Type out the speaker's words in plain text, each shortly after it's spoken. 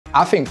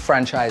I think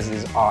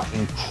franchises are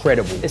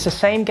incredible. It's the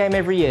same game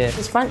every year.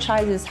 Because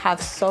franchises have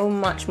so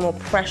much more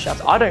pressure.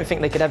 I don't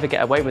think they could ever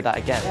get away with that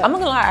again. I'm not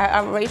gonna lie,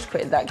 I rage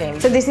quitted that game.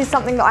 So this is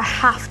something that I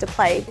have to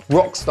play.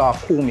 Rockstar,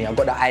 call me, I've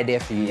got the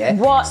idea for you, yeah?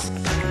 What?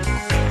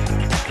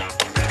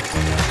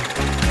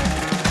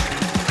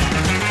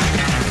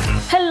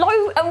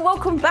 Hello and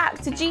welcome back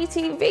to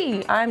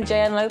gTV. I'm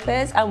Jay-Ann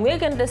Lopez and we're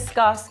gonna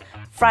discuss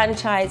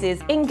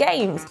franchises in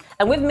games.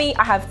 And with me,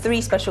 I have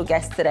three special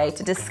guests today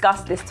to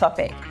discuss this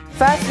topic.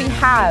 First, we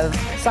have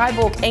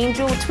Cyborg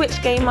Angel,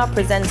 Twitch gamer,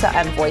 presenter,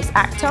 and voice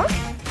actor.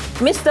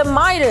 Mr.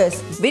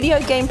 Midas, video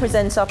game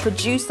presenter,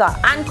 producer,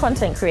 and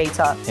content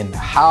creator. In the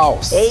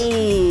house.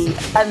 Hey,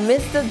 and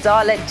Mr.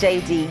 Dalek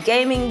JD,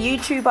 gaming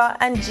YouTuber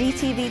and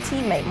gTV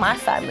teammate, my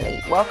family.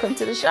 Welcome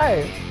to the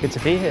show. Good to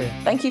be here.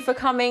 Thank you for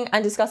coming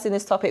and discussing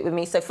this topic with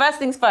me. So first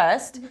things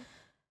first,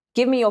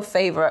 give me your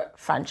favorite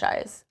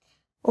franchise.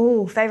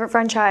 Oh, favorite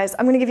franchise.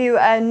 I'm going to give you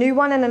a new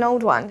one and an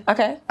old one.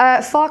 Okay.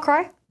 Far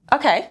Cry.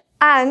 Okay.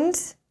 And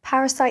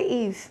Parasite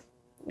Eve.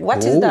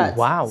 What is that?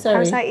 Wow. Sorry.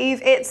 Parasite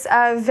Eve. It's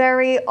a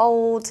very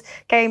old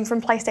game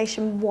from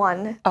PlayStation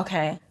 1.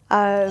 Okay.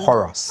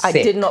 Horror. Sick. I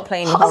did not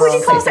play any Oh, horror. would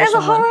you class it as a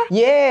PlayStation 1. horror?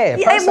 Yeah.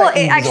 Yeah, Parasite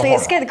Eve is a actually, it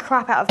horror. scared the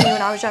crap out of me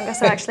when I was younger,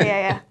 so actually,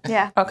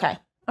 yeah. Okay.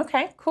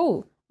 Okay,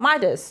 cool.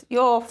 Midas,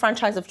 your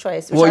franchise of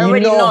choice, which Well, I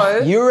already know.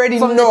 You already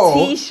from know.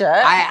 the t-shirt.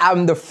 I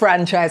am the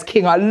franchise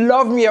king. I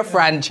love me a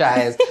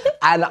franchise.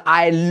 And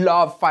I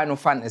love Final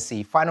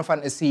Fantasy. Final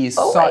Fantasy is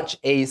such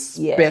a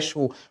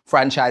special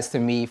franchise to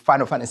me.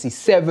 Final Fantasy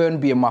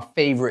 7 being my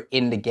favorite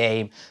in the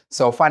game.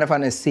 So Final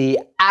Fantasy,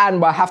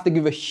 but I have to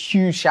give a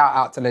huge shout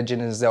out to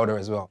Legend of Zelda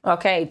as well.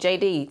 Okay,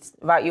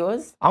 JD, about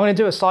yours? I'm going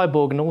to do a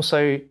Cyborg and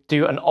also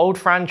do an old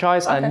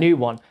franchise and a new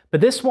one.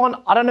 But this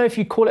one, I don't know if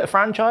you call it a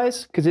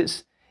franchise because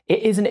it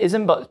is and it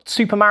isn't, but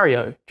Super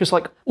Mario, just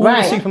like all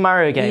the Super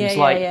Mario games,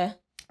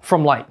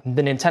 from like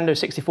the Nintendo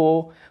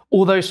 64,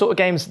 all those sort of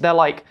games, they're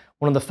like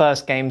one of the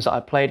first games that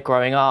I played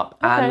growing up.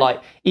 And like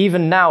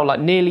even now, like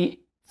nearly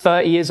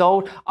 30 years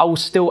old, I will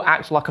still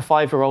act like a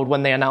 5-year-old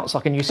when they announce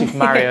like a new Super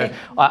Mario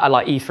at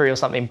like E3 or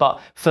something. But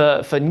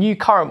for new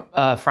current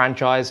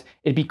franchise,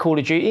 it'd be Call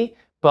of Duty.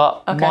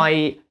 But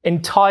my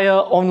entire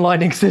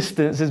online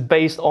existence is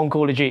based on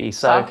Call of Duty.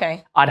 So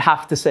I'd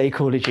have to say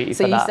Call of Duty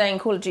So for you're that. saying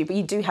Call of Duty, but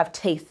you do have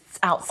tastes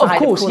outside of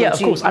Call of Duty. Of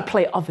course. I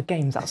play other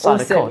games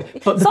outside of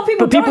COD. But, Some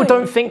people people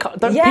don't. People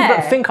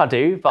don't think I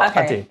do, but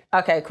I do.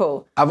 Okay,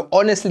 cool. I've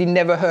honestly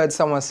never heard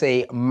someone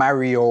say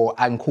Mario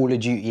and Call of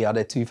Duty are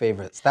their two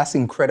favorites. That's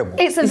incredible.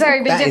 It's a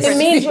very big difference. It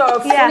means you're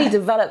a fully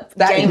developed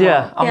gamer.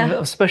 Yeah, I'm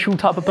a special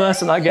type of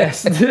person, I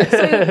guess.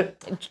 So,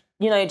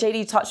 you know,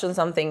 JD touched on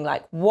something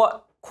like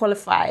what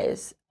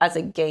qualifies as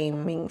a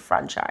gaming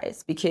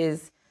franchise?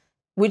 Because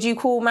would you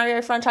call Mario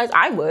a franchise?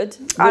 I would.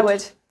 I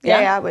would.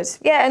 Yeah, I would.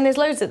 Yeah, and there's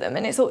loads of them,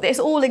 and it's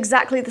all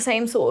exactly the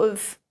same sort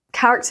of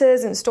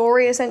characters and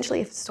story,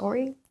 essentially.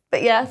 Story?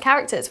 But yeah,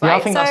 characters, right? Yeah, I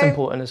think that's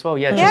important as well.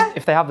 Yeah, just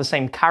if they have the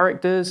same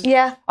characters.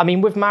 Yeah. I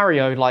mean, with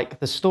Mario, like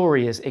the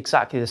story is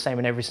exactly the same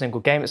in every single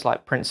game. It's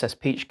like Princess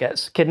Peach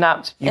gets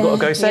kidnapped, you got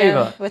to go save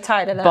her. We're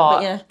tired of that,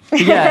 but yeah.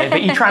 Yeah,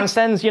 but he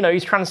transcends,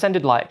 he's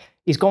transcended like,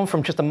 he's gone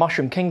from just a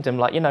Mushroom Kingdom,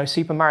 like,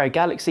 Super Mario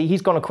Galaxy,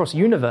 he's gone across the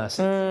universe.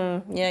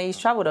 Yeah, he's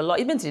travelled a lot.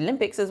 He's been to the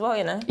Olympics as well,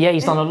 Yeah,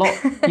 he's done a lot.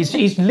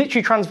 He's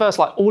literally traversed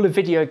like all of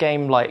video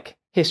game like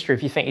history.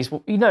 If you think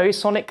he's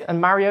Sonic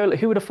and Mario, like,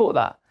 who would have thought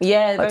that?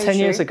 Yeah, like 10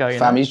 years ago.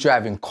 Fam, he's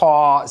driving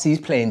carts, he's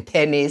playing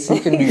tennis, he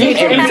can do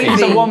everything.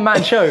 He's a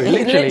one-man show,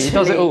 literally. He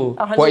does it all.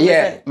 100%. Well,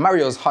 yeah,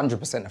 Mario's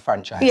 100% a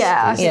franchise.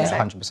 Yeah, He's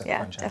 100% a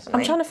franchise. Definitely.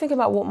 I'm trying to think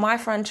about what my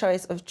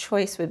franchise of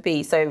choice would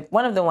be. So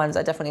one of the ones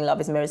I definitely love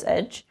is Mirror's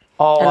Edge.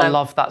 Oh, I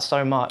love that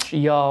so much.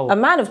 Yo. A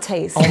man of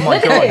taste. Oh my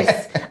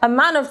God. A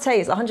man of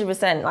taste,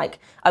 100%. Like,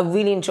 I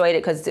really enjoyed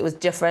it because it was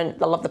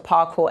different. I love the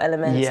parkour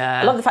elements.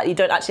 Yeah. I love the fact that you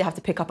don't actually have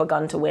to pick up a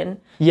gun to win in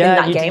Yeah,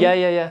 that game.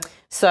 yeah.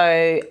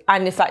 So,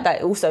 and the fact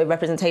that also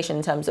representation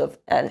in terms of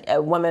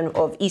a woman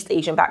of East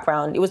Asian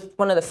background. It was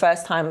one of the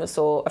first times I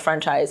saw a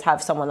franchise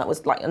have someone that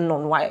was like a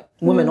non-white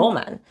woman or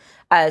man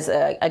as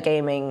a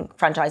gaming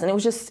franchise, and it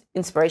was just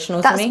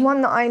inspirational to me. That's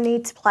one that I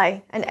need to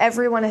play, and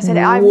everyone has said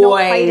it. I've not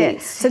played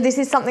it, so this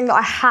is something that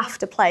I have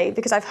to play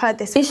because I've heard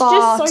this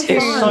far too much.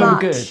 It's so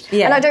good.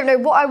 Yeah. And I don't know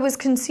what I was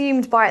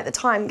consumed by at the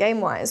time,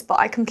 game-wise,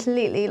 but I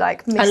completely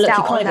like missed out on that.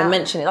 You can't even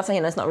mention it. That's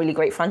saying that's not really a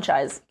great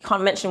franchise. You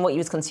can't mention what you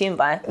was consumed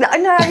by. No,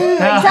 exactly.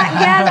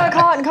 Yeah, no,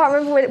 I can't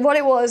remember what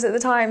it was at the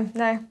time.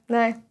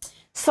 No.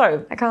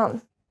 So, I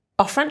can't.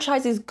 are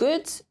franchises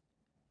good?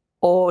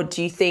 Or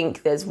do you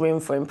think there's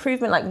room for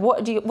improvement? Like,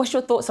 what's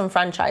your thoughts on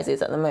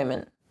franchises at the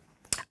moment?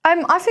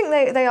 I think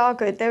they are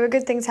good. They're a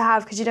good thing to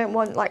have because you don't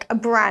want like a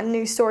brand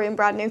new story and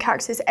brand new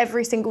characters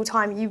every single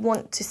time. You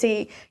want to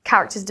see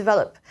characters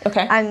develop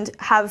and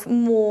have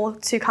more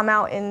to come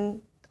out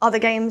in other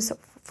games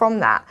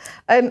from that.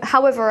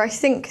 However, I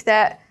think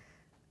that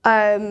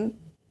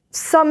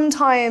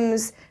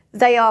sometimes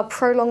they are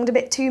prolonged a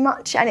bit too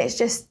much, and it's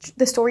just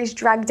the story's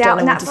dragged out,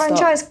 and that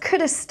franchise could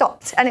have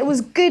stopped, and it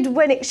was good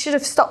when it should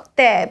have stopped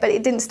there, but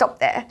it didn't stop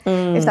there,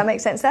 if that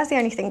makes sense. That's the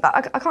only thing, but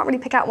I can't really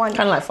pick out one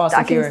kind of like Fast that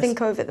and I can Furious.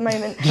 think of at the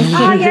moment.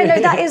 Yeah,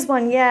 no, that is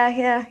one.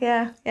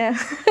 Yeah.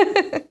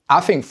 I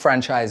think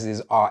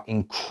franchises are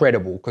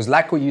incredible because,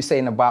 like what you're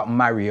saying about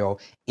Mario,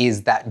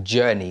 is that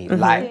journey.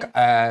 Like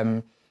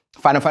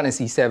Final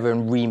Fantasy VII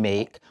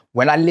Remake,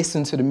 when I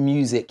listen to the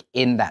music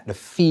in that, the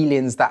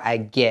feelings that I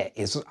get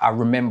is, I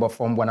remember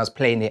from when I was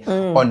playing it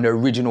on the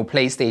original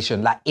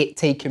PlayStation, like it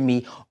taking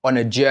me on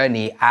a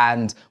journey.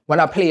 And when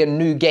I play a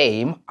new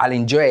game, I'll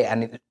enjoy it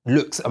and it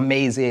looks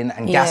amazing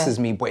and gasses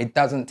me, but it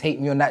doesn't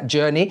take me on that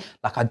journey.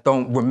 Like I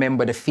don't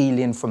remember the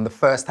feeling from the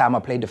first time I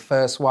played the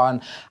first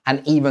one.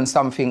 And even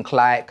something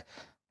like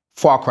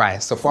Far Cry.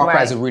 So Far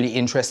Cry is a really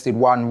interesting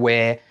one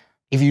where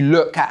if you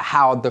look at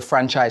how the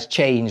franchise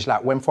changed,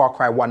 like when Far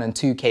Cry 1 and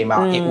 2 came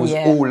out, it was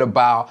all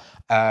about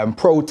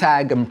pro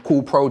tag and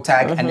cool pro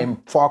tag. And then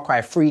Far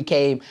Cry 3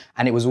 came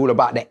and it was all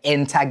about the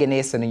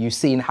antagonist. And then you've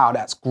seen how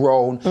that's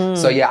grown.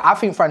 So yeah, I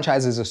think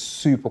franchises are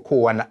super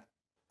cool. And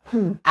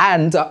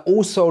I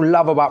also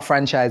love about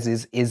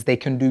franchises is they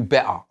can do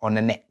better on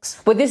the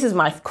next. But this is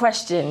my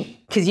question,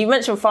 because you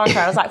mentioned Far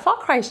Cry. I was like, Far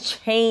Cry's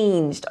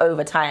changed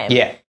over time.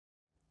 Yeah.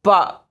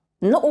 But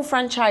not all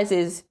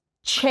franchises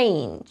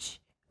change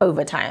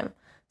over time.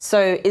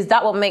 So is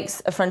that what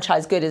makes a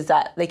franchise good, is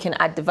that they can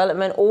add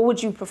development, or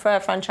would you prefer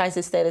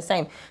franchises stay the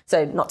same?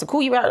 So not to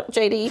call you out,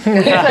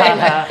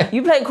 JD,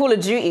 you play Call of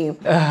Duty.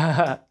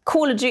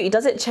 Call of Duty,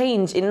 does it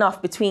change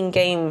enough between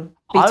game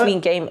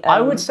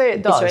I would say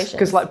it does,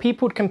 because like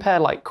people would compare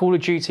like Call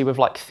of Duty with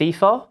like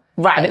FIFA.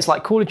 Right. And it's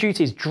like Call of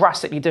Duty is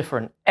drastically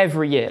different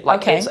every year.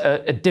 Like it's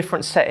a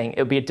different setting,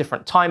 it'll be a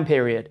different time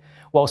period.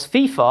 Whilst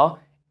FIFA,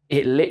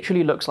 it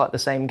literally looks like the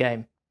same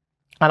game.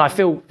 And I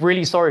feel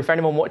really sorry for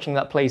anyone watching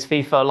that plays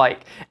FIFA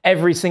like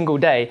every single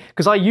day,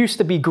 because I used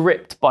to be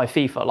gripped by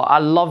FIFA. Like I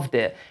loved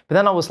it. But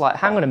then I was like,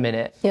 hang on a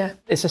minute. Yeah.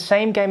 It's the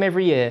same game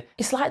every year.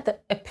 It's like the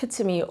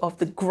epitome of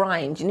the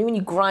grind. You know when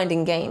you grind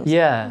in games?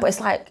 Yeah. But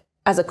it's like,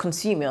 as a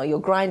consumer, you're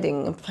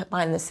grinding and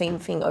buying the same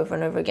thing over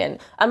and over again.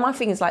 And my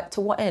thing is like, to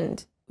what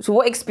end? So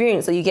what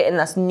experience are you getting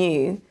that's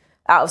new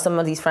out of some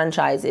of these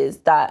franchises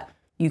that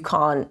you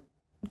can't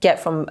get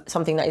from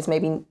something that is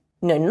maybe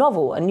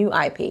novel, a new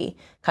IP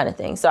kind of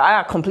thing? So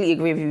I completely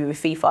agree with you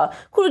with FIFA.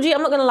 Call of Duty,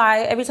 I'm not going to lie,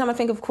 every time I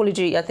think of Call of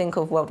Duty, I think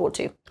of World War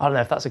II. I don't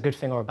know if that's a good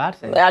thing or a bad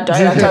thing. I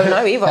don't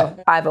know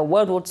either. Either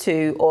World War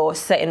II or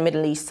set in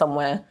Middle East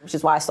somewhere, which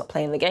is why I stopped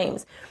playing the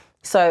games.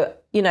 So,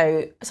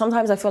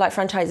 sometimes I feel like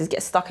franchises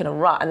get stuck in a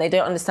rut and they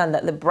don't understand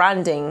that the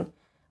branding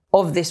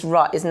of this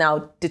rut is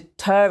now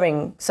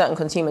deterring certain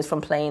consumers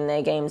from playing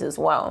their games as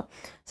well.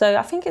 So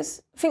I think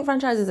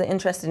franchises are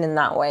interested in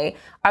that way.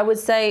 I would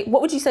say,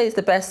 what would you say is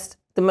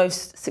the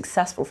most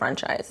successful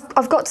franchise?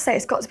 I've got to say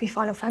it's got to be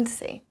Final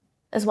Fantasy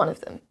as one of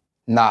them.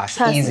 Nah, it's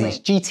easy. It's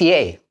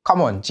GTA.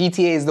 Come on,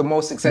 GTA is the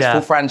most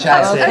successful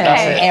franchise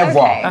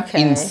ever.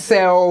 In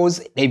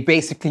sales, they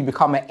basically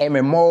become an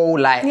MMO.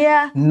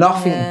 Like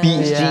nothing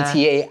beats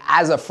GTA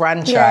as a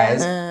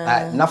franchise.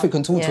 Like, nothing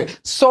can talk to it.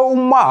 So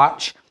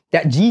much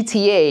that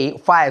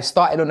GTA 5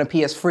 started on the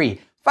PS3.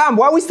 Fam,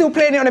 why are we still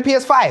playing it on the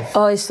PS5?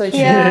 Oh, it's so true.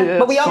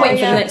 But we are waiting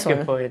for the next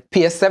one.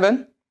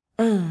 PS7?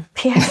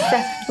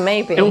 PS7.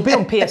 Maybe. It will be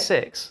on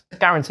PS6,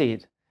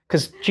 guaranteed.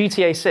 Because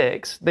GTA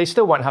 6, they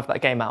still won't have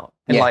that game out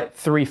in like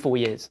 3-4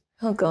 years.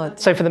 Oh, God.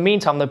 So for the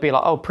meantime, they'll be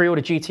like, oh,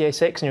 pre-order GTA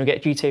 6 and you'll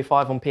get GTA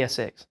 5 on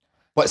PS6.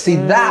 But see,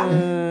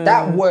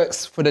 that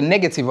works for the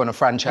negative on a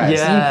franchise.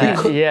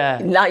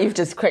 Now you've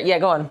just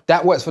go on.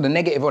 That works for the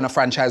negative on a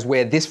franchise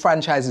where this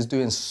franchise is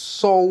doing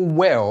so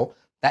well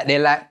that they're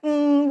like,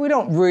 we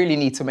don't really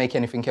need to make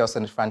anything else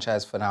in this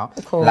franchise for now.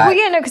 Cool. Like, well,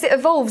 yeah, no, because it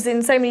evolves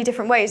in so many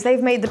different ways.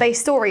 They've made the base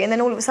story, and then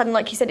all of a sudden,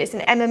 like you said, it's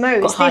an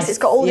MMO. It's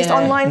got all this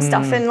online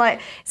stuff, and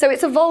like, so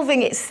it's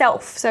evolving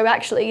itself. So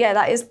actually, yeah,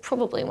 that is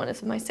probably one of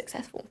the most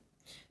successful.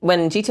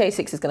 When GTA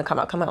 6 is going to come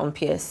out on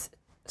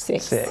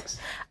PS6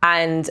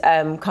 and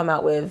come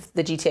out with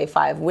the GTA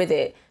 5 with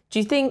it, do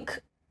you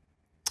think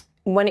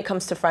when it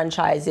comes to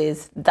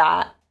franchises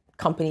that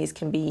companies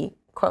can be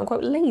quote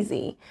unquote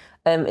lazy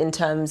in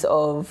terms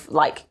of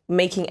like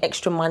making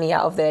extra money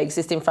out of their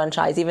existing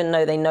franchise, even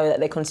though they know that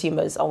their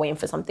consumers are waiting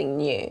for something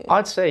new?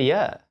 I'd say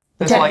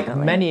there's like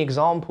many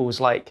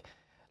examples. Like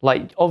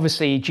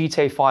obviously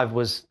GTA 5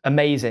 was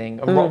amazing.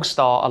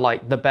 Rockstar are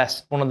like the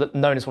best,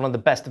 known as one of the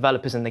best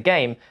developers in the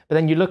game. But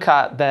then you look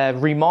at their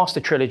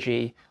remaster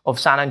trilogy of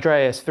San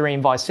Andreas, 3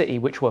 and Vice City,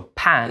 which were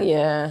panned.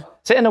 Yeah.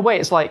 So in a way,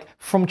 it's like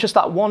from just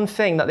that one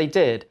thing that they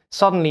did,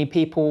 suddenly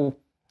people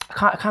are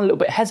kind of a little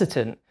bit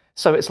hesitant.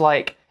 So it's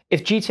like,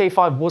 if GTA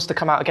 5 was to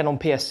come out again on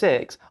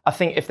PS6, I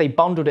think if they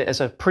bundled it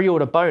as a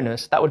pre-order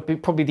bonus, that would be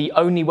probably the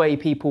only way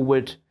people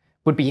would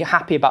be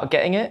happy about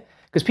getting it.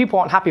 Because people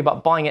aren't happy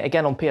about buying it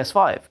again on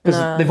PS5.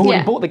 Because they've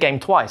already bought the game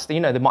twice. They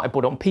might have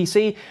bought it on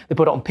PC, they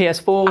bought it on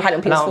PS4. I had it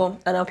on PS4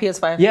 and now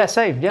PS5. Yeah,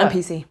 same, yeah. And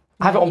PC.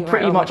 I have it on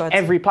pretty much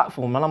every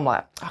platform, and I'm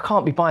like, I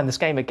can't be buying this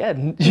game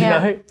again, you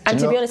know? And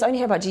to be honest, I only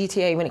hear about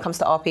GTA when it comes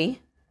to RP.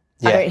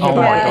 I don't hear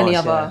about it any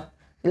other.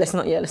 Let's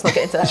not get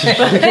into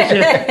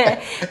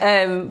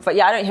that. But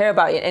yeah, I don't hear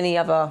about it any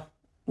other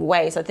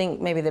way. So I think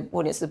maybe the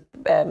audience is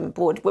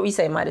bored. What were you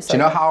saying, Midas? Do you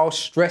know how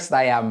stressed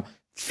I am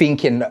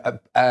thinking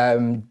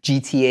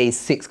GTA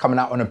 6 coming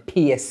out on a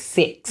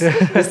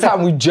PS6? This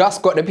time we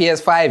just got the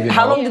PS5.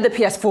 How long did the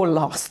PS4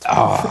 last?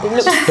 It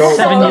looks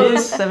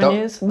 7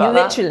 years.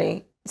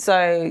 Literally.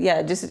 So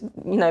yeah, just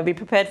be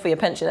prepared for your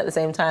pension at the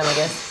same time, I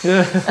guess.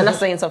 And that's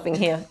saying something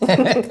here.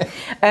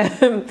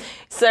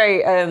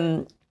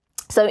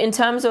 So in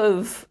terms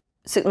of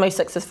most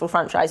successful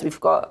franchise, we've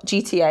got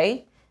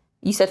GTA.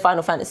 You said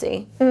Final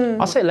Fantasy.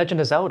 I'll say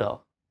Legend of Zelda.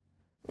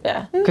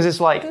 Yeah. Because it's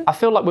like, I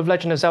feel like with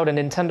Legend of Zelda,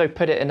 Nintendo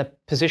put it in a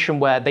position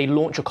where they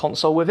launch a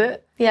console with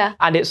it. Yeah.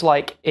 And it's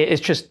like,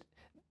 it's just,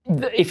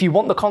 if you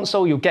want the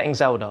console, you're getting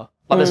Zelda.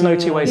 Like, there's no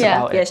two ways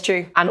about it. Yeah, it's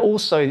true. And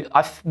also,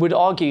 I would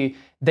argue,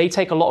 they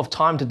take a lot of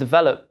time to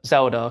develop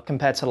Zelda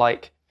compared to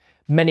like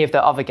many of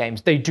their other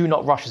games. They do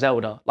not rush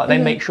Zelda. Like, they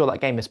make sure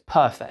that game is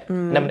perfect.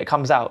 And then when it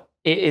comes out,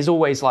 it is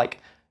always like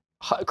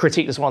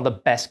critiqued as one of the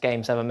best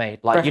games ever made.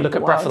 Like, you look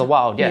at Breath of the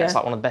Wild, it's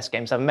like one of the best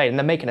games ever made, and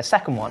they're making a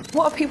second one.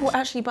 What are people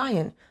actually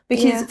buying?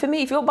 Because for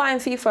me, if you're buying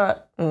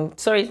FIFA,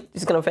 sorry,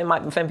 this is going to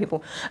might offend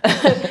people.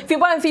 If you're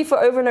buying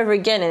FIFA over and over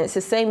again, and it's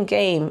the same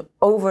game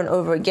over and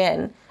over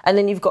again, and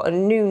then you've got a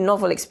new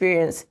novel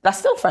experience that's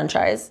still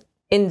franchise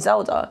in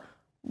Zelda,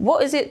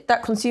 what is it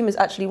that consumers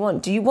actually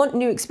want? Do you want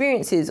new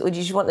experiences, or do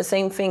you just want the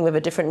same thing with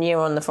a different year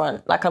on the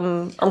front? Like,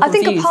 I'm confused. I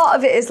think a part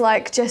of it is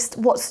like just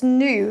what's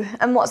new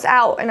and what's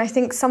out, and I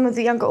think some of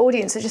the younger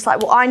audience are just like,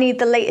 well, I need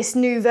the latest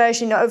new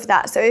version of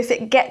that. So if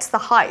it gets the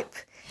hype,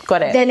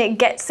 then it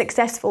gets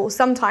successful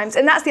sometimes.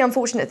 And that's the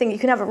unfortunate thing. You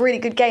can have a really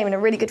good game and a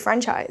really good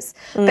franchise,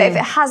 but if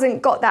it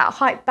hasn't got that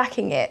hype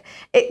backing it,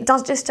 it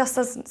just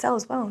doesn't sell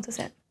as well, does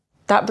it?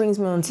 That brings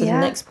me on to the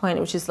next point,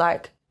 which is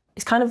like,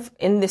 it's kind of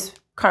in this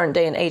current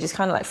day and age, it's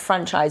kind of like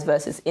franchise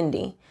versus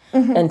indie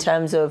in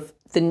terms of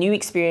the new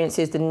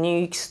experiences, the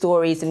new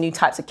stories, the new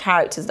types of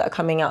characters that are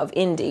coming out of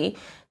indie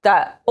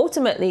that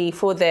ultimately,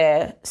 for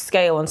their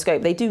scale and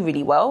scope, they do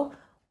really well,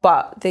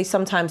 but they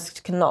sometimes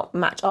cannot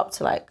match up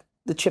to like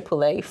the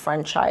AAA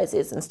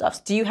franchises and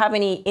stuff. Do you have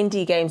any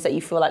indie games that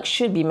you feel like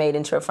should be made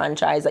into a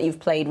franchise that you've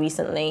played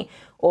recently,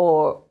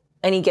 or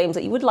any games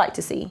that you would like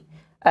to see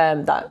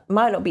that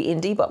might not be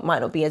indie but might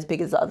not be as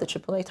big as the other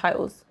AAA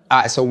titles?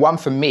 So one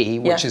for me,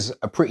 which is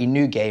a pretty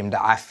new game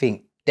that I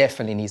think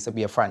definitely needs to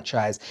be a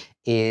franchise,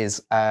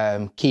 is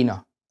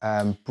Kena.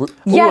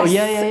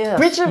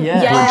 Bridge of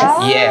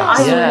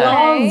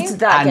I loved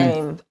that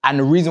game. And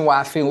the reason why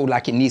I feel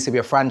like it needs to be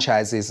a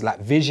franchise is like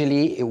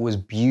visually it was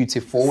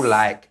beautiful,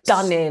 like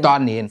stunning.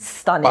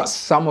 But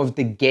some of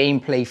the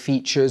gameplay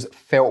features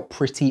felt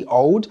pretty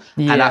old,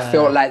 and I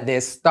felt like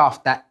there's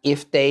stuff that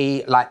if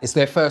they like, this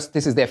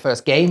is their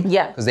first game,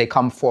 because they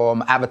come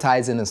from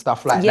advertising and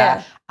stuff like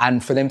that,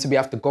 and for them to be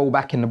able to go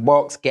back in the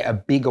box, get a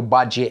bigger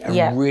budget,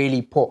 and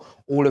really put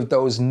all of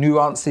those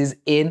nuances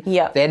in,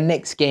 their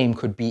next game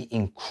could be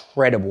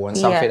incredible and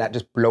something that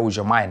just blows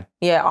your mind.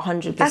 Yeah,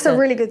 100%. That's a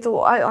really good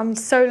thought. I'm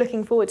so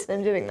looking forward to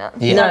them doing that.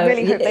 Yeah. I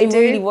really hope they do.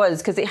 It really was,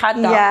 because it had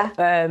that...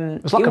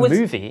 it was like a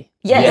movie.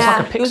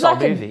 Yeah, it was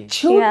like a Pixar movie.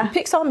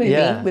 Pixar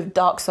movie with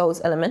Dark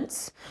Souls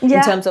elements in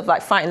terms of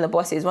like fighting the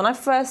bosses. When I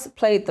first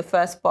played the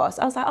first boss,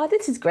 I was like, oh,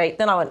 this is great.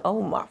 Then I went,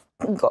 oh my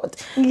God,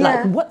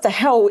 like what the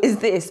hell is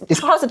this?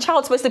 How's a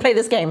child supposed to play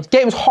this game? This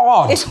game's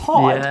hard. It's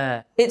hard.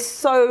 Yeah. It's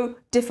so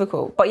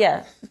difficult. But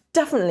yeah,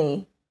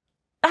 definitely,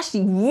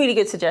 actually really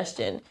good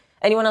suggestion.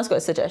 Anyone else got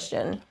a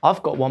suggestion?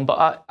 I've got one,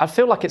 but I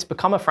feel like it's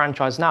become a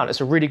franchise now, and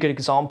it's a really good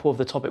example of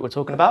the topic we're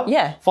talking about.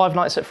 Yeah. Five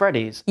Nights at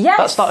Freddy's. Yes.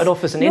 That started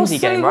off as an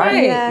indie game,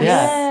 right?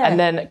 Yeah. And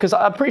then, because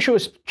I'm pretty sure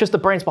it's just the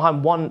brains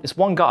behind one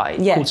guy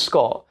called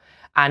Scott.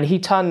 And he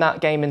turned that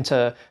game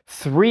into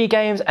 3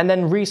 games, and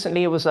then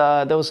recently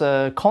there was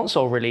a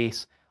console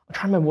release. I'm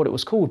trying to remember what it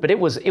was called, but it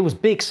was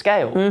big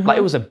scale. Like,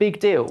 it was a big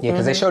deal. Yeah,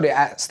 because they showed it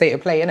at State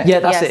of Play, innit? Yeah,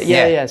 that's it.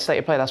 Yeah, State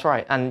of Play, that's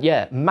right. And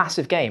yeah,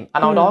 massive game.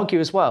 And I would argue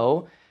as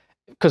well,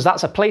 because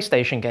that's a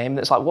PlayStation game,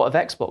 that's like, what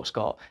have Xbox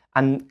got?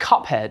 And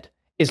Cuphead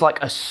is like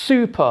a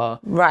super,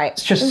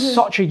 it's just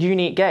such a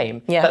unique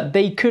game that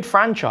they could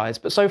franchise.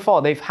 But so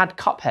far they've had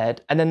Cuphead,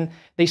 and then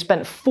they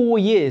spent 4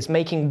 years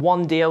making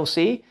one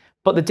DLC.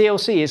 But the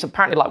DLC is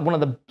apparently like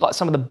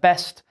some of the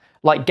best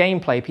like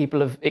gameplay people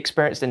have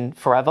experienced in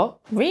forever.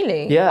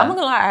 Really? Yeah. I'm not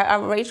gonna lie, I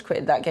rage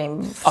quit that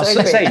game.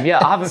 Same, yeah.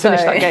 I haven't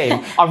finished that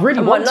game. I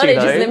really want to, though. My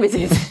knowledge is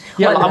limited.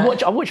 Yeah,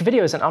 like, I watch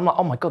videos and I'm like,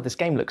 oh my God, this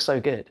game looks so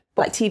good.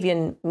 Like TV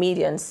and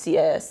media and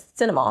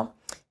cinema,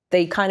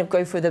 they kind of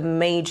go for the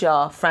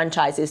major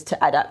franchises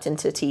to adapt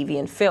into TV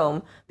and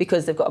film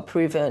because they've got a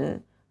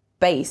proven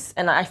base.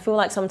 And I feel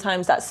like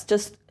sometimes that's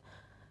just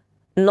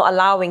not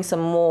allowing some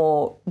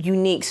more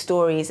unique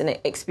stories and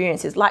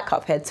experiences like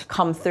Cuphead to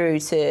come through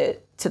to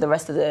the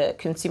rest of the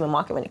consumer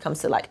market when it comes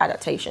to like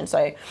adaptation.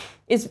 So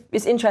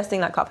it's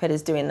interesting that Cuphead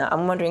is doing that.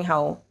 I'm wondering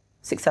how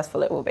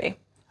successful it will be.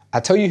 I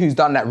tell you who's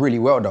done that really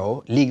well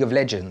though, League of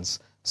Legends.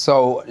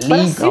 So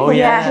League,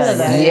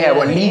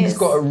 League's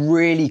got a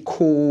really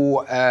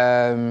cool.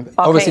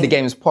 Obviously, the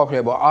game is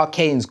popular, but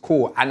Arcane's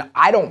cool, and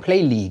I don't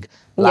play League.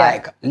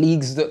 Like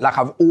League's, like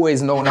I've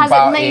always known about it.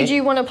 Has it made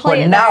you want to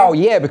play it? But now,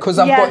 because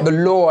I've got the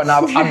lore and I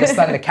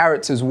understand the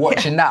characters.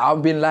 Watching that,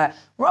 I've been like,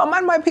 well,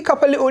 man might pick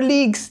up a little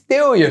League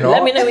still, you know.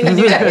 Let me know when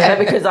you do that,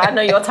 because I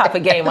know your type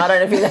of game. I don't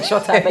know if that's your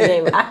type of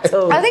game at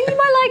all. I think you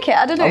might like it.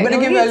 I don't know. I'm gonna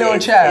give it a little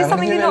chat. It's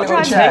something you're not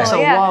trying to It takes a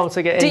while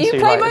to get into. Do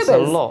you play It's a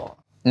lot.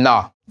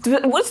 Nah. Why are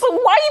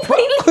you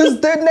playing League? Because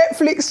the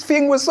Netflix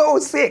thing was so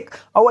sick.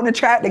 I want to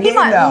try out the game He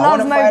might now. love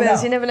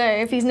MOBAs. You never know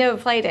if he's never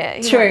played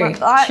it. True.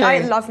 I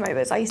love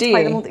MOBAs. I used to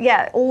play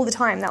them all the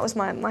time. That was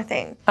my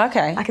thing.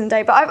 Okay. Back in the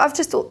day. But I've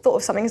just thought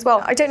of something as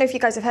well. I don't know if you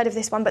guys have heard of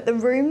this one, but The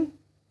Room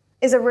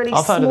is a really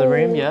I've heard of The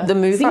Room, yeah. The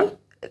movie?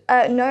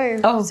 No.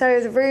 Oh. So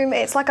The Room,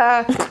 it's like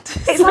a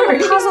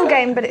puzzle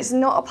game, but it's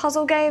not a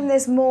puzzle game.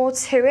 There's more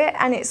to it,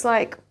 and it's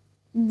like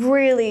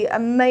really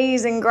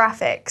amazing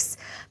graphics,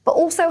 but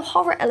also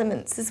horror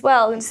elements as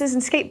well. And this is an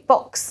escape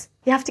box.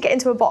 You have to get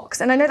into a box.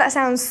 And I know that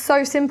sounds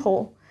so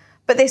simple,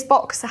 but this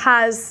box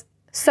has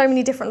so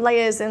many different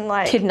layers and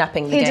like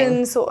kidnapping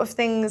hidden sort of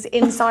things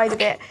inside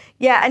of it.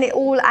 Yeah, and it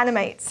all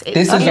animates.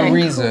 This is the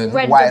reason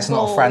why it's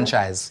not a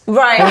franchise.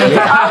 Right.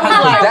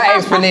 That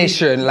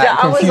explanation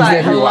confused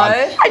everyone.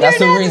 That's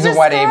the reason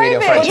why they made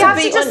a franchise. You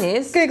have to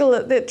just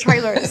Google the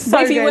trailer. It's so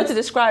But if you good. were to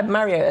describe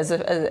Mario as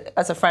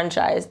a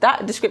franchise,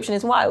 that description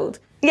is wild.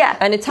 Yeah.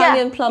 An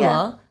Italian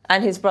plumber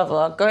and his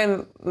brother go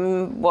and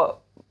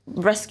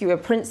rescue a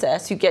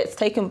princess who gets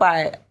taken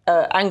by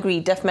an angry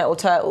death metal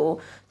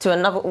turtle to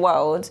another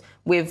world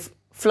with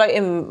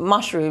floating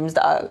mushrooms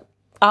that are,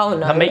 I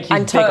don't know, that make you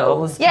and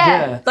turtles.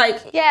 Yeah. Like,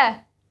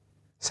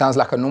 sounds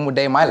like a normal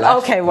day in my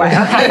life. Okay,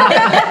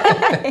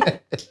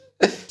 right.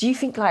 Do you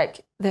think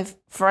like the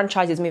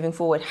franchises moving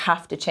forward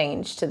have to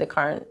change to the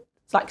current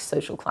like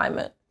social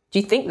climate? Do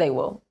you think they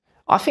will?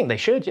 I think they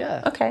should,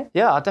 yeah. Okay.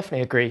 Yeah, I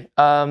definitely agree.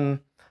 But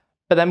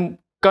then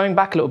going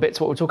back a little bit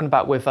to what we're talking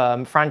about with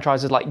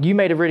franchises, like you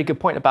made a really good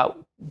point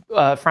about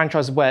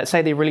franchises where,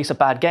 say they release a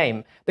bad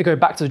game, they go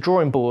back to the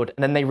drawing board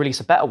and then they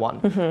release a better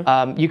one.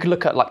 You could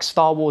look at like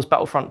Star Wars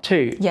Battlefront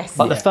 2. Yes.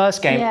 Like the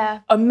first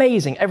game,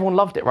 amazing, everyone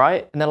loved it,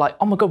 right? And they're like,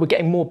 oh my God, we're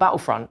getting more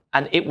Battlefront.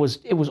 And it was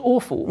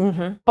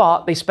awful.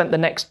 But they spent the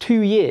next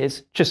 2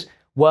 years just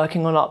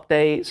working on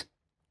updates,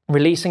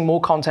 releasing more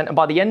content, and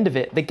by the end of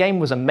it, the game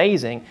was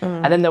amazing.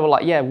 And then they were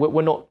like, "Yeah,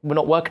 we're not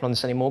working on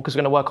this anymore because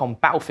we're going to work on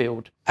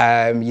Battlefield."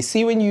 You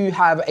see, when you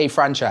have a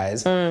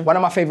franchise, one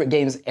of my favorite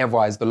games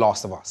ever is The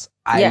Last of Us.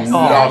 I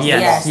love The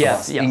Last of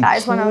Us.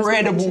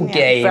 Incredible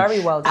game.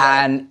 Very well done.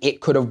 And it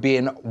could have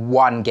been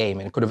one game,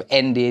 and it could have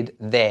ended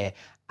there.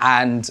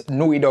 And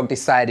Naughty Dog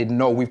decided,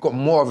 no, we've got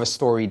more of a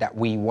story that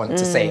we want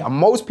to say. And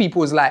most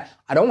people was like,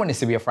 I don't want this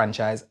to be a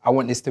franchise. I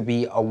want this to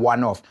be a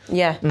one-off.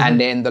 Yeah. And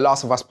then The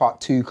Last of Us Part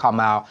 2 come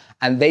out,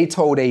 and they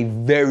told a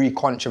very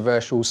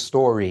controversial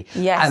story.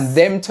 Yes. And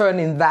them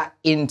turning that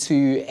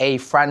into a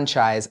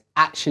franchise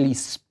actually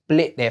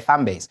split their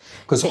fan base.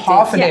 Because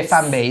half of their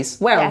fan base...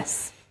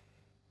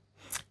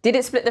 Did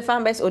it split the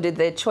fan base, or did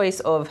the choice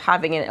of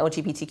having an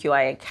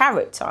LGBTQIA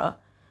character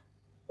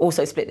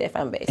also split their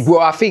fan base?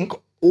 Well, I think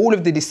all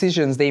of the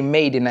decisions they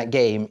made in that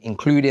game,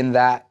 including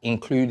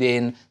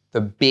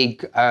the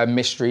big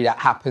mystery that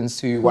happens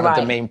to one of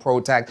the main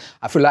protags,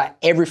 I feel like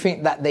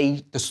everything that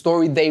the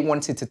story they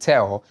wanted to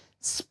tell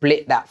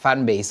split that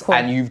fan base.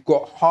 And you've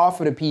got half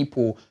of the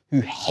people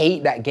who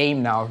hate that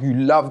game now, who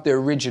love the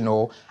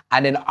original,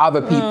 and then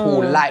other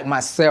people like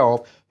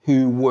myself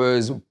who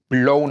was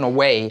blown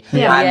away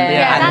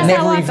and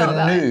never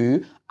even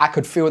knew I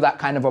could feel that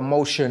kind of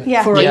emotion in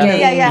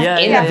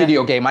a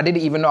video game. I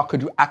didn't even know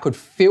I could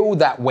feel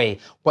that way.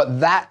 But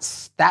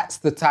that's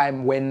the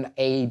time when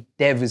a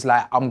dev is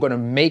like, I'm gonna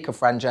make a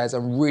franchise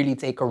and really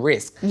take a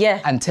risk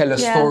and tell a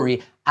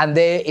story. And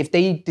if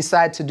they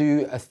decide to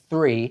do a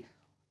 3,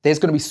 there's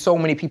going to be so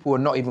many people who are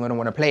not even going to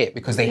want to play it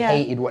because they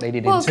hated what they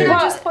did in 2. Can I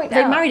just point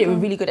they out? married it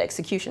with really good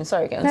execution.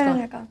 Sorry, go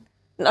on.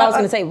 No, I was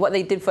going to say, what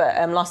they did for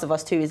Last of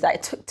Us 2 is that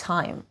it took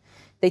time.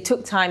 They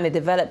took time, they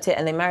developed it,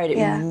 and they married it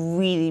with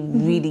really,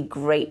 really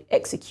great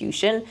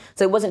execution.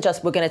 So it wasn't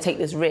just, we're going to take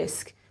this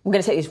risk. We're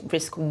going to take this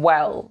risk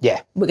well.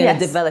 Yeah. We're going to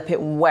develop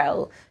it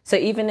well. So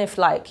even if,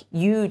 like,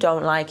 you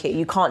don't like it,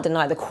 you can't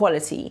deny the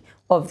quality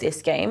of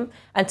this game.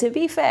 And to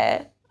be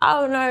fair,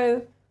 I don't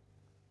know,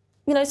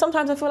 you know,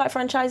 sometimes I feel like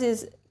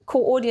franchises,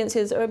 core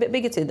audiences are a bit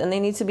bigoted and they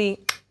need to be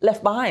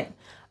left behind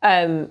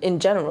in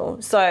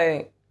general.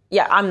 So...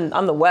 yeah,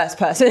 I'm the worst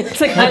person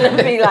to kind of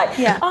be like,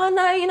 oh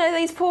no, you know,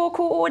 these poor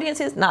core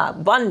audiences. Nah,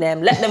 bun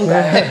them, let them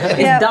go.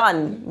 It's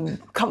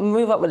done. Come,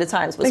 move up with the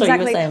times. But sorry, you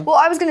were saying. Well,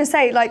 I was going to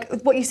say, like,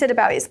 what you said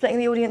about it splitting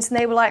the audience, and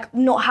they were like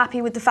not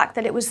happy with the fact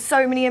that it was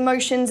so many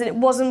emotions and it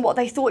wasn't what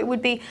they thought it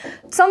would be.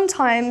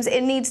 Sometimes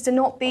it needs to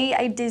not be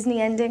a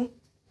Disney ending.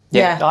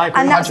 Yeah, I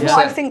agree. And that's 100%.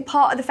 what I think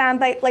part of the fan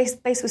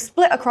base was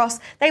split across.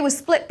 They were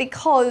split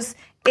because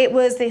it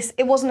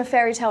wasn't a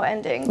fairy tale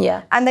ending.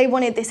 Yeah. And they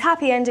wanted this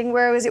happy ending,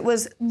 whereas it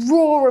was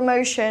raw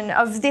emotion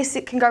of this,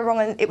 it can go wrong,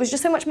 and it was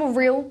just so much more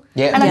real.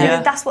 Yeah. And I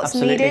think that's what's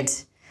needed.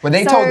 But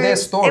they told their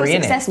story,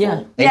 innit?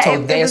 Yeah. They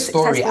told their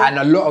story, and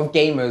a lot of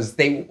gamers,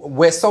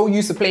 we're so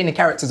used to playing the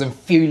characters and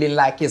feeling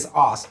like it's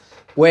us.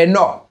 We're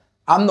not.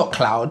 I'm not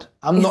Cloud.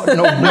 I'm not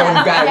no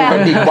blonde guy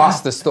with a big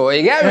Buster story.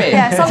 You get me?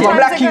 Yeah, I'm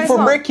Black Key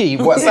from Ricky,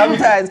 but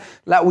sometimes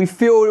like we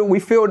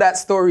feel that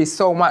story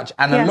so much,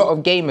 and a lot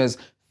of gamers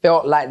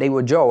felt like they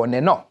were Joe, and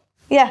they're not.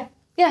 Yeah.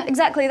 Yeah,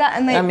 exactly that,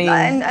 and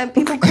and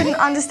people couldn't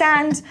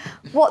understand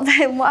what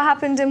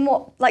happened and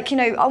what, like, you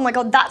know, oh my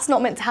God, that's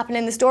not meant to happen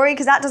in the story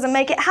because that doesn't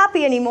make it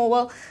happy anymore.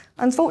 Well,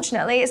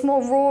 unfortunately, it's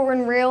more raw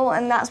and real,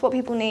 and that's what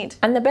people need.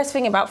 And the best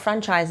thing about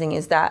franchising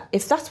is that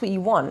if that's what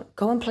you want,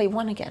 go and play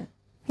one again.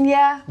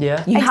 Yeah.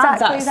 Yeah. You have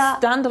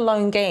that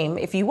standalone game.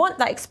 If you want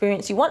that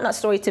experience, you want that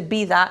story to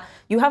be that,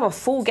 you have a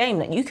full game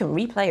that you can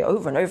replay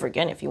over and over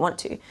again if you want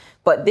to.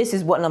 But this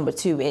is what number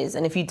 2 is,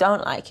 and if you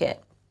don't like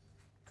it.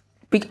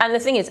 And the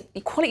thing is,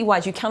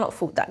 quality-wise, you cannot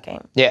fault that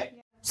game. Yeah.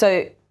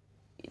 So,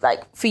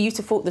 like, for you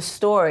to fault the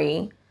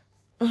story,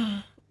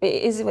 it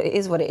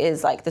is what it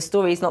is. Like, the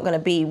story is not going to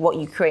be what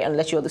you create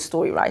unless you're the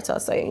story writer.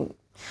 So,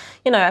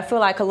 you know, I feel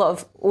like a lot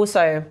of,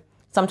 also,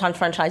 sometimes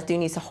franchise do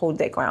need to hold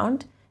their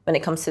ground when it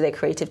comes to their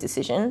creative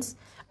decisions.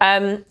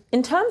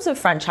 In terms of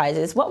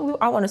franchises, what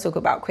I want to talk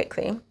about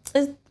quickly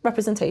is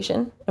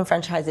representation in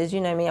franchises.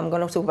 You know me, I'm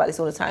going to talk about this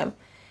all the time.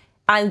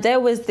 And there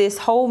was this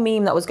whole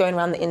meme that was going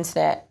around the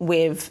internet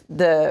with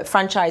the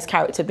franchise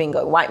character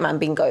bingo, white man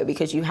bingo,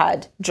 because you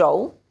had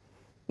Joel,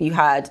 you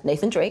had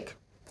Nathan Drake,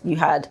 you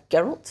had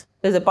Geralt.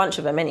 There's a bunch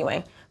of them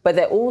anyway, but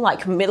they're all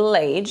like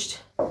middle-aged,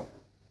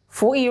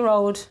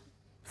 40-year-old,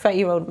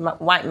 30-year-old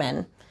white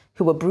men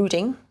who were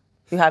brooding,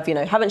 who have, you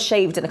know, haven't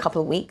shaved in a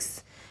couple of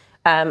weeks,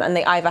 and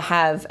they either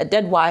have a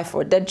dead wife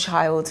or a dead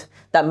child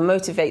that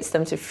motivates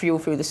them to fuel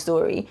through the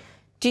story.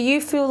 Do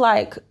you feel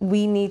like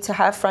we need to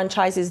have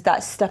franchises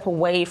that step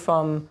away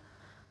from,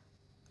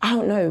 I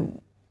don't know,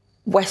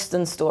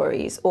 Western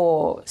stories,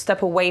 or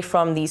step away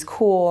from these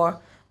core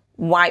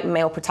white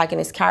male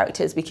protagonist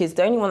characters? Because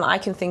the only one that I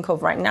can think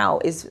of right now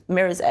is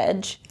Mirror's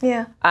Edge.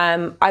 Yeah.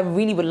 I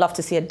really would love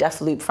to see a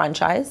Deathloop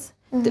franchise,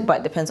 but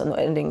it depends on the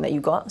ending that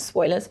you got,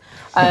 spoilers.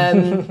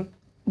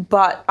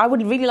 But I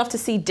would really love to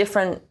see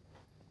different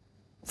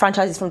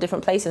franchises from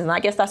different places, and I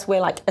guess that's where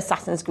like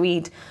Assassin's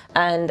Creed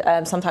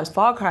and sometimes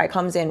Far Cry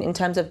comes in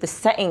terms of the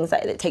settings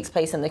that it takes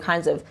place and the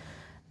kinds of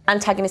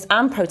antagonists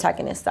and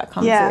protagonists that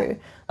come through.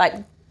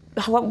 Like,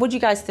 what would you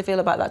guys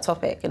feel about that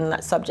topic and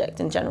that subject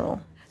in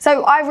general?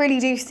 So I really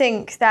do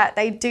think that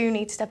they do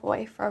need to step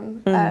away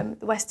from the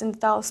Western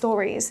style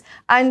stories,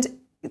 and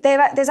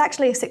there's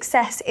actually a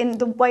success in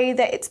the way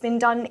that it's been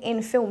done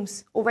in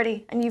films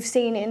already, and you've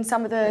seen in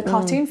some of the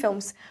cartoon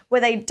films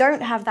where they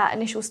don't have that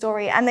initial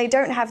story and they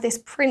don't have this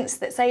prince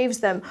that saves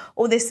them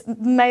or this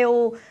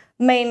male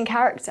main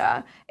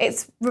character.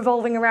 It's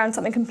revolving around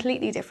something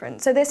completely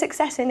different. So there's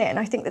success in it, and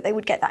I think that they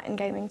would get that in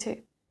gaming too.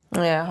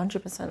 Yeah,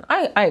 100%.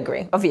 I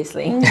agree,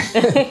 obviously.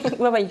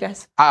 What about you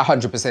guys? I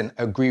 100%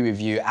 agree with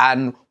you.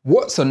 And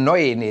what's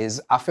annoying is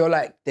I feel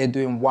like they're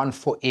doing 1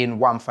 foot in,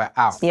 1 foot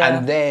out. Yeah.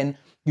 And then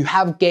you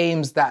have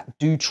games that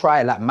do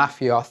try, like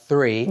Mafia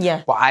 3,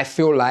 but I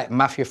feel like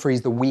Mafia 3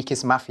 is the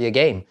weakest Mafia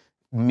game.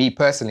 Me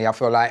personally, I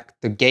feel like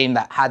the game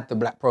that had the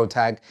black pro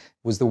tag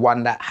was the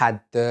one that had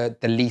the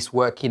least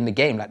work in the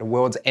game. Like, the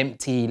world's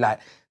empty. Like,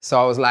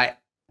 so I was like,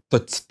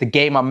 the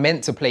game I'm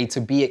meant to play,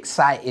 to be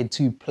excited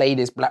to play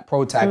this black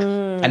pro tag,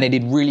 and they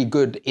did really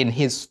good in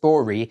his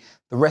story.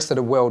 The rest of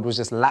the world was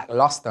just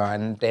lackluster,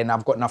 and then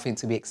I've got nothing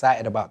to be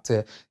excited about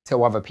to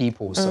tell other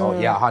people. So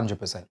yeah,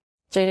 100%.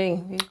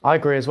 JD? I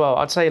agree as well.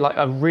 I'd say like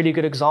a really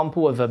good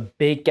example of a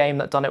big game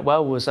that done it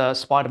well was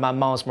Spider-Man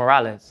Miles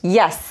Morales.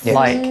 Yes.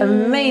 Like,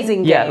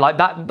 amazing game. Yeah, like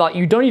that, like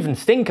you don't even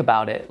think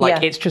about it.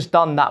 Like, it's just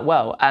done that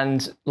well.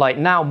 And like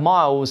now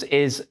Miles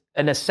is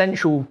an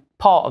essential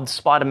part of the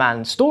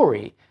Spider-Man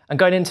story. And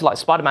going into like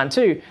Spider-Man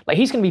 2, like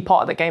he's going to be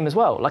part of the game as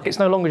well. Like, it's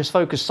no longer just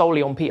focused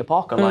solely on Peter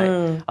Parker.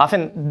 Like, I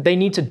think they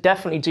need to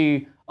definitely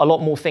do a lot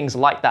more things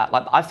like that.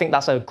 Like, I think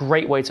that's a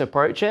great way to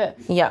approach it.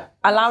 Yeah,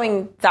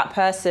 allowing that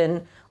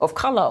person of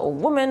color or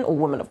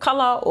woman of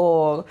color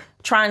or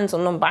trans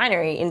or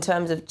non-binary, in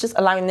terms of just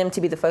allowing them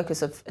to be the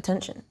focus of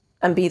attention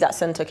and be that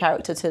center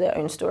character to their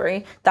own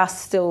story. That's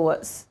still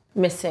what's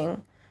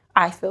missing,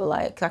 I feel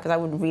like, because I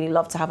would really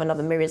love to have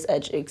another Mirror's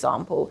Edge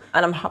example.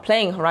 And I'm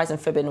playing Horizon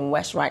Forbidden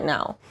West right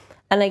now.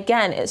 And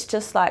again, it's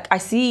just like, I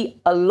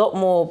see a lot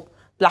more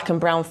black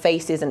and brown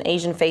faces and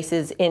Asian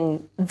faces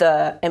in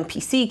the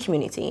NPC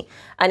community.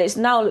 And it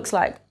now looks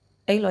like,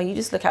 Aloy, you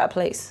just look at a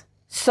place.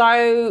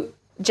 So,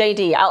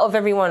 JD, out of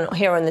everyone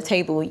here on the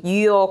table,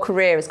 your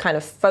career is kind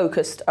of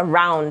focused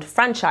around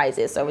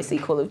franchises, obviously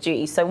Call of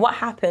Duty. So what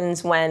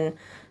happens when,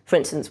 for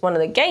instance, one of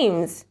the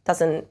games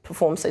doesn't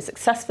perform so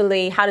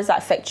successfully? How does that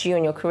affect you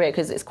and your career?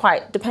 Because it's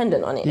quite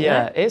dependent on it.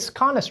 Yeah, right? It's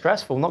kind of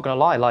stressful, not going to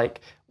lie.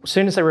 Like, as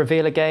soon as they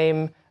reveal a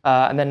game,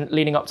 and then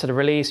leading up to the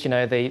release, you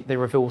know, they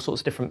reveal all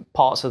sorts of different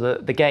parts of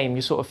the game.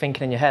 You're sort of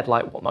thinking in your head,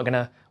 like, what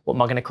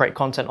am I gonna create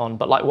content on?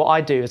 But like, what I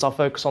do is I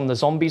focus on the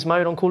zombies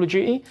mode on Call of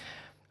Duty.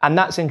 And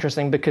that's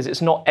interesting because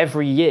it's not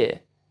every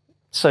year.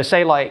 So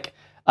say like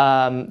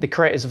the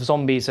creators of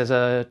Zombies, there's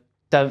a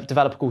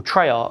developer called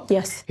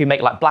Treyarch who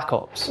make like Black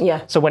Ops.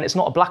 Yeah. So when it's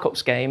not a Black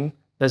Ops game,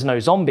 there's no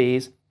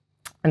zombies.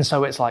 And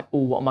so it's like, oh,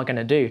 what am I going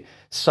to do?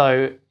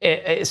 So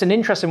it's an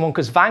interesting one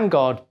because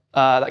Vanguard,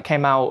 that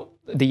came out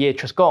the year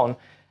just gone,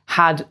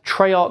 had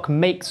Treyarch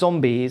make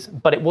Zombies,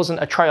 but it wasn't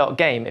a Treyarch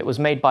game. It was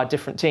made by a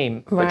different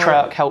team. But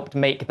Treyarch helped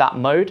make that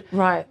mode.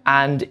 Right.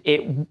 And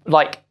it,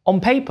 like, on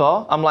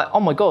paper, I'm like, oh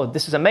my God,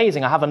 this is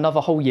amazing. I have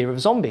another whole year of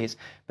Zombies.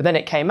 But then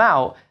it came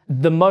out,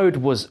 the mode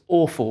was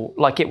awful.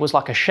 Like, it was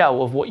like a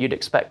shell of what you'd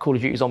expect Call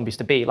of Duty Zombies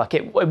to be. Like,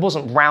 it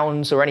wasn't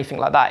rounds or anything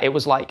like that. It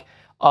was like,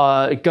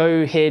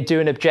 go here, do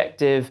an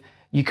objective,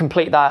 you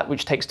complete that,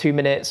 which takes 2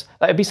 minutes.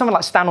 Like, it'd be something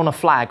like stand on a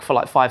flag for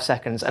like 5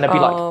 seconds, and it'd be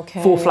like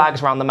 4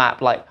 flags around the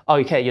map. Like, oh,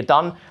 okay, you're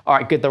done. All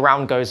right, good, the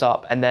round goes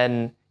up. And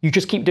then you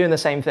just keep doing the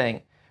same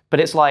thing. But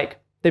it's like,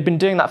 they've been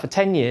doing that for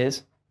 10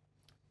 years.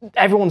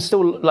 Everyone's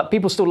still, like,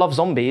 people still love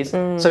Zombies.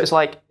 So it's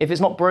like, if it's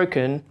not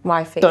broken,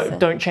 why fix it?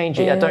 Don't change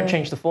it. Yeah, don't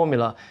change the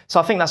formula. So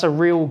I think that's a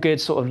real good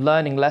sort of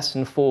learning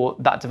lesson for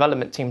that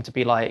development team to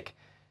be like,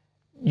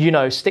 you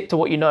know, stick to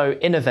what you know,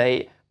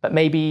 innovate, but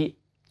maybe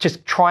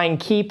just try and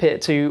keep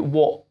it to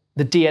what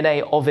the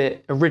DNA of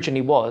it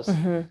originally was.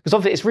 Because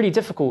obviously it's really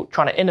difficult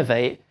trying to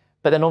innovate,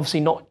 but then obviously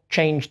not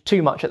change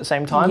too much at the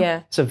same time.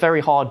 Yeah. It's a very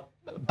hard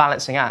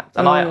balancing act.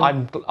 And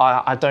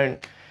I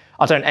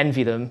don't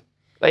envy them.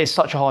 It's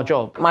such a hard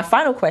job. My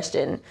final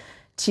question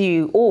to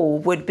you all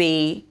would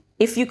be,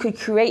 if you could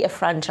create a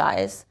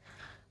franchise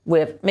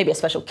with maybe a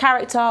special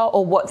character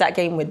or what that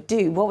game would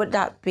do, what would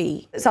that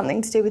be?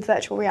 Something to do with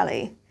virtual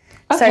reality.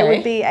 So it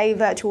would be a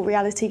virtual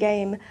reality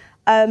game,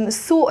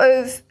 sort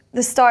of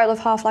the style of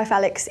Half-Life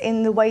Alyx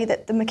in the way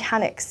that the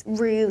mechanics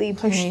really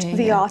pushed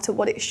VR to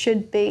what it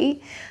should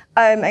be,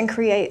 and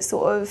create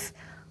sort of,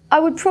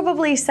 I would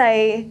probably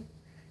say,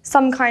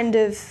 some kind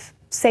of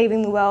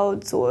saving the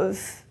world, sort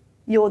of,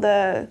 you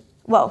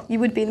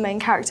would be the main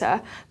character,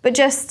 but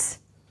just,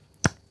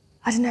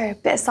 I don't know, a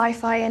bit of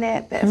sci-fi in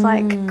it, a bit of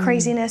like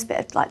craziness, bit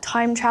of like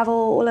time travel,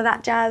 all of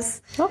that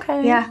jazz.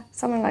 Okay. Yeah,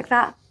 something like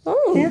that.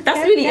 That's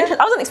really interesting.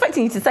 I wasn't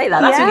expecting you to say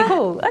that. That's really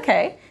cool.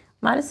 Okay.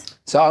 Minus.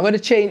 So I'm going to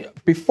change.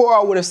 Before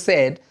I would have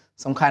said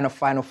some kind of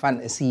Final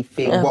Fantasy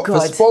thing, but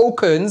God.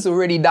 Forspoken's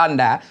already done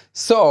that.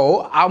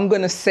 So I'm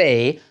going to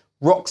say,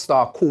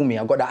 Rockstar, call me.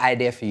 I've got the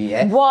idea for you,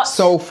 yeah? What?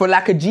 So for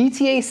like a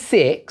GTA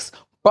 6,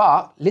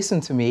 but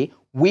listen to me,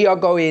 we are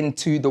going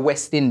to the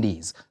West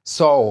Indies.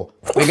 So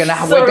we're going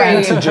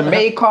to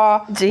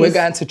Jamaica, we're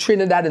going to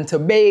Trinidad and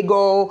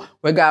Tobago,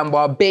 we're going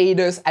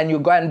Barbados, and you're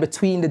going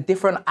between the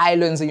different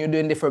islands and you're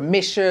doing different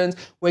missions.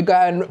 We're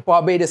going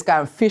Barbados,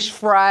 going fish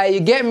fry. You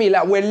get me?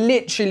 Like, we're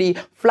literally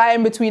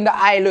flying between the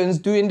islands,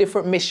 doing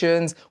different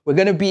missions. We're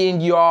going to be in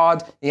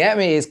yard. You get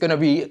me? It's going to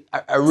be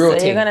a real thing.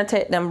 So you're going to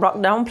take them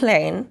rock down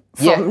plane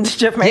from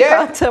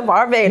Jamaica to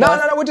Barbados?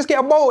 No, we'll just get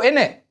a boat,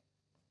 innit?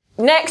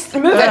 Next.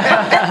 No,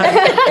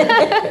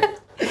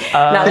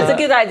 it's a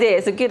good idea.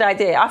 It's a good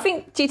idea. I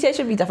think GTA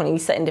should be definitely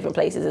set in different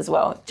places as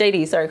well.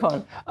 JD, sorry,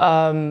 come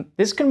on.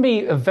 This can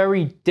be a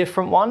very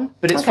different one,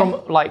 but it's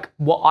from like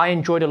what I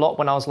enjoyed a lot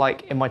when I was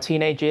like in my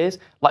teenage years.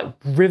 Like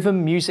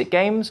rhythm music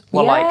games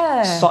were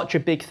like such a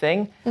big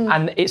thing.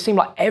 And it seemed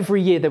like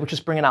every year they were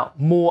just bringing out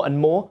more and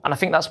more. And I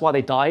think that's why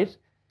they died.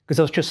 Because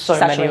there was just so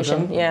many of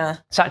them.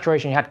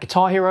 Saturation. You had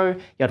Guitar Hero,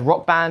 you had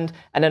Rock Band,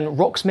 and then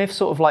Rocksmith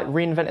sort of like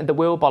reinvented the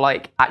wheel by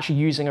like actually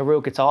using a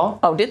real guitar.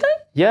 Oh, did they?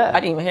 Yeah.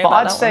 I didn't even hear about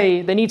that. But I'd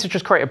say they need to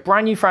just create a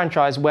brand new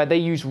franchise where they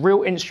use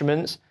real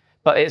instruments,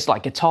 but it's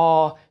like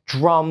guitar,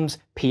 drums,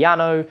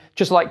 piano,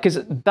 just like,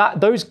 because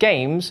those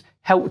games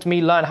helped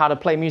me learn how to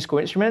play musical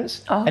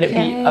instruments. And it'd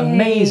be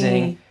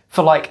amazing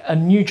for like a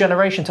new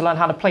generation to learn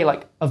how to play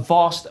like a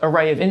vast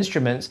array of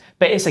instruments,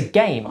 but it's a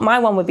game. My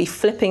one would be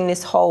flipping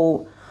this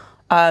whole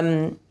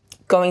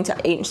going to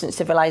ancient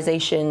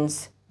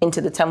civilizations into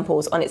the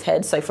temples on its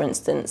head. So for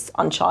instance,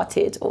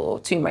 Uncharted or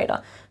Tomb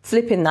Raider,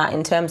 flipping that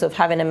in terms of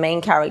having a main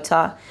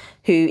character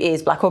who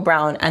is black or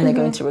brown and they're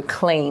going to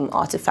reclaim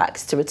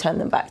artifacts to return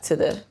them back to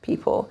the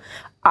people.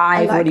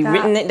 I've already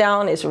written it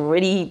down. It's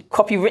already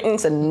copywritten,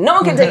 so no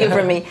one can take it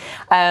from me.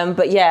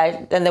 But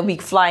yeah, and they'll be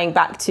flying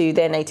back to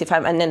their native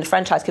home. And then the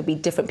franchise could be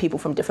different people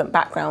from different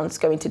backgrounds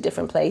going to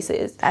different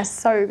places. That's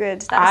so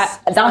good. That's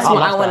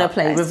what I want to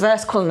play,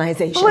 reverse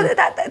colonization. Well,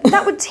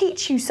 that would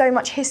teach you so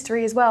much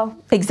history as well.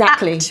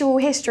 Exactly. Actual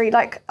history.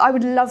 Like, I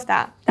would love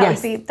that. That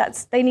would be,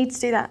 they need to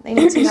do that. They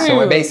need to do that. So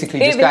we're basically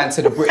just going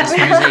to the British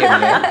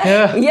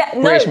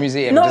Museum, British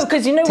Museum. No,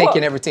 because you know what?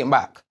 Taking everything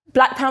back.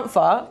 Black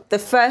Panther, the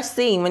first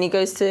scene when he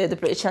goes to the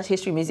British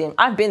History Museum,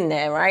 I've been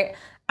there, right?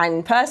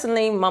 And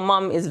personally, my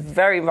mum is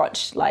very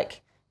much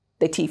like,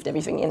 they teethed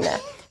everything in there.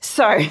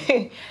 So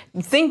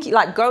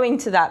like going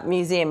to that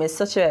museum is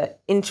such an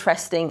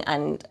interesting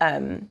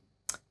and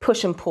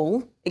push and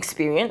pull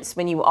experience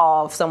when you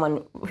are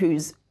someone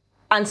whose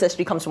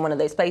ancestry comes from one of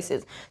those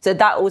places. So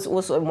that was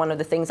also one of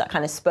the things that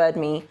kind of spurred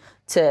me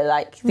to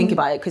like think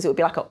about it, because it would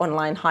be like an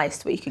online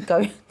heist where you could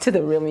go to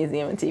the real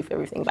museum and take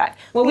everything back.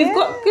 Well, we've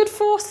got good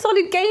 4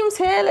 solid games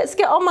here. Let's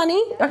get our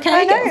money,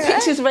 okay? Get the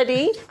pictures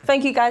ready.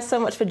 Thank you guys so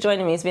much for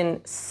joining me. It's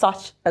been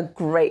such a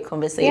great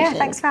conversation. Yeah,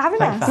 thanks for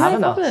having us. No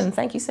problem.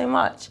 Thank you so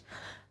much.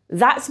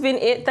 That's been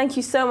it. Thank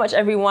you so much,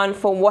 everyone,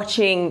 for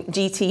watching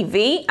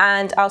GTV,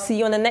 and I'll see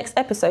you on the next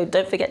episode.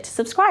 Don't forget to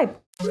subscribe.